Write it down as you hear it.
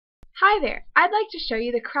Hi there, I'd like to show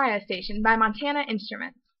you the Cryostation by Montana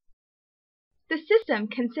Instruments. The system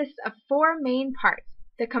consists of four main parts: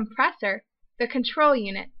 the compressor, the control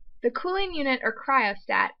unit, the cooling unit or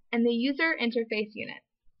cryostat, and the user interface unit.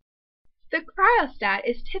 The cryostat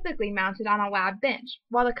is typically mounted on a lab bench,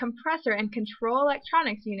 while the compressor and control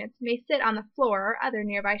electronics units may sit on the floor or other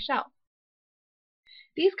nearby shelf.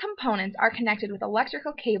 These components are connected with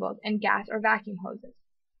electrical cables and gas or vacuum hoses.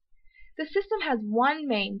 The system has one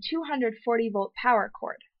main 240-volt power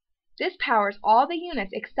cord. This powers all the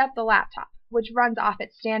units except the laptop, which runs off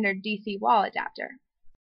its standard DC wall adapter.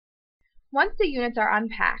 Once the units are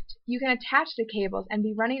unpacked, you can attach the cables and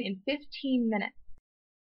be running in 15 minutes.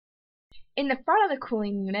 In the front of the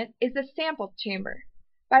cooling unit is the sample chamber.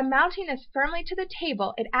 By mounting this firmly to the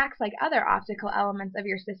table, it acts like other optical elements of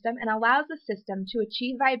your system and allows the system to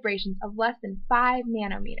achieve vibrations of less than 5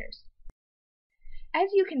 nanometers. As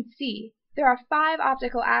you can see, there are 5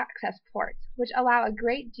 optical access ports, which allow a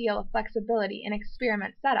great deal of flexibility in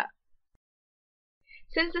experiment setup.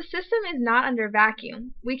 Since the system is not under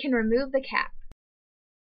vacuum, we can remove the cap.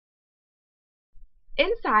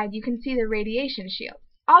 Inside you can see the radiation shield,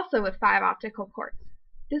 also with 5 optical ports.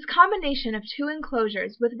 This combination of 2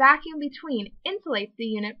 enclosures with vacuum between insulates the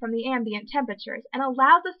unit from the ambient temperatures and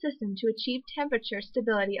allows the system to achieve temperature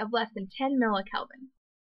stability of less than 10 millikelvin.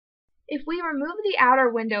 If we remove the outer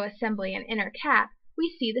window assembly and inner cap,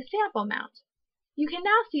 we see the sample mount. You can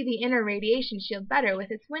now see the inner radiation shield better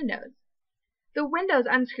with its windows. The windows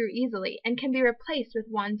unscrew easily and can be replaced with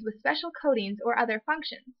ones with special coatings or other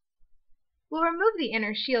functions. We'll remove the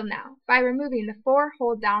inner shield now by removing the 4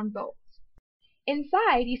 hold-down bolts.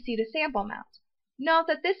 Inside you see the sample mount. Note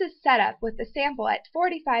that this is set up with the sample at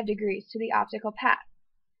 45 degrees to the optical path.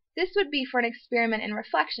 This would be for an experiment in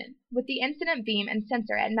reflection, with the incident beam and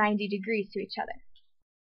sensor at 90 degrees to each other.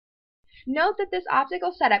 Note that this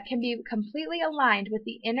optical setup can be completely aligned with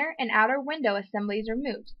the inner and outer window assemblies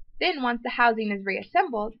removed. Then once the housing is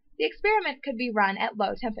reassembled, the experiment could be run at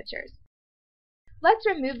low temperatures. Let's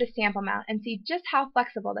remove the sample mount and see just how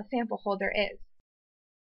flexible the sample holder is.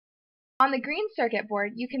 On the green circuit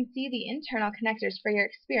board, you can see the internal connectors for your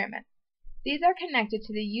experiment. These are connected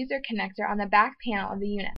to the user connector on the back panel of the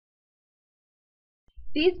unit.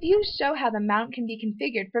 These views show how the mount can be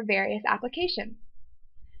configured for various applications.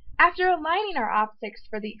 After aligning our optics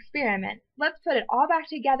for the experiment, let's put it all back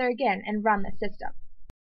together again and run the system.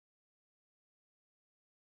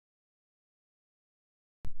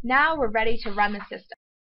 Now we're ready to run the system.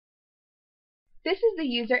 This is the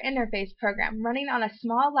user interface program running on a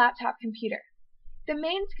small laptop computer. The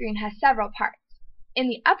main screen has several parts. In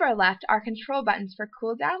the upper left are control buttons for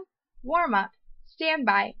cool down, warm up,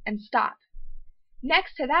 standby, and stop.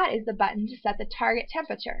 Next to that is the button to set the target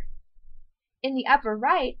temperature. In the upper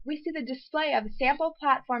right, we see the display of the sample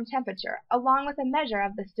platform temperature along with a measure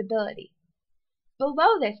of the stability.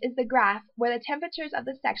 Below this is the graph where the temperatures of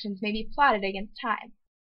the sections may be plotted against time.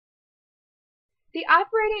 The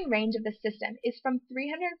operating range of the system is from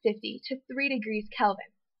 350 to 3 degrees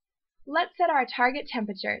Kelvin. Let's set our target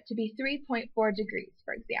temperature to be 3.4 degrees,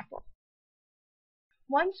 for example.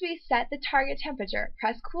 Once we set the target temperature,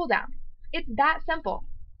 press cool down. It's that simple.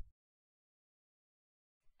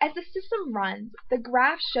 As the system runs, the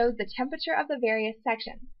graph shows the temperature of the various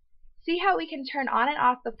sections. See how we can turn on and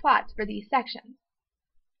off the plots for these sections.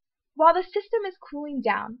 While the system is cooling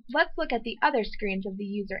down, let's look at the other screens of the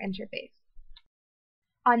user interface.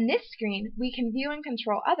 On this screen, we can view and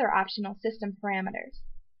control other optional system parameters.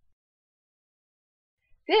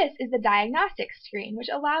 This is the diagnostics screen, which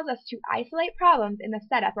allows us to isolate problems in the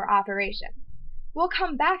setup or operation. We'll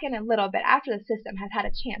come back in a little bit after the system has had a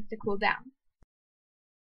chance to cool down.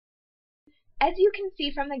 As you can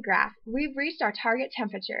see from the graph, we've reached our target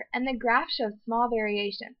temperature, and the graph shows small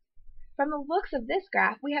variations. From the looks of this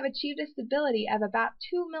graph, we have achieved a stability of about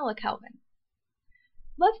 2 millikelvin.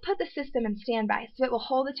 Let's put the system in standby so it will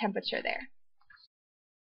hold the temperature there.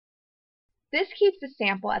 This keeps the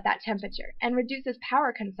sample at that temperature and reduces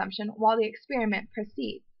power consumption while the experiment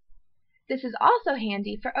proceeds. This is also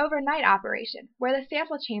handy for overnight operation, where the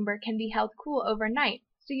sample chamber can be held cool overnight,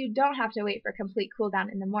 so you don't have to wait for complete cool down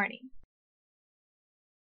in the morning.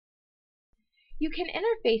 You can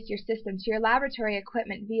interface your system to your laboratory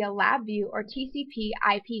equipment via LabVIEW or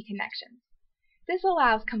TCP/IP connections. This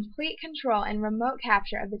allows complete control and remote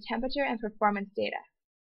capture of the temperature and performance data.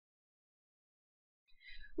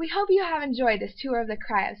 We hope you have enjoyed this tour of the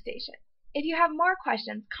Cryostation. If you have more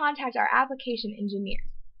questions, contact our application engineers.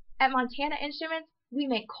 At Montana Instruments, we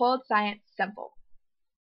make cold science simple.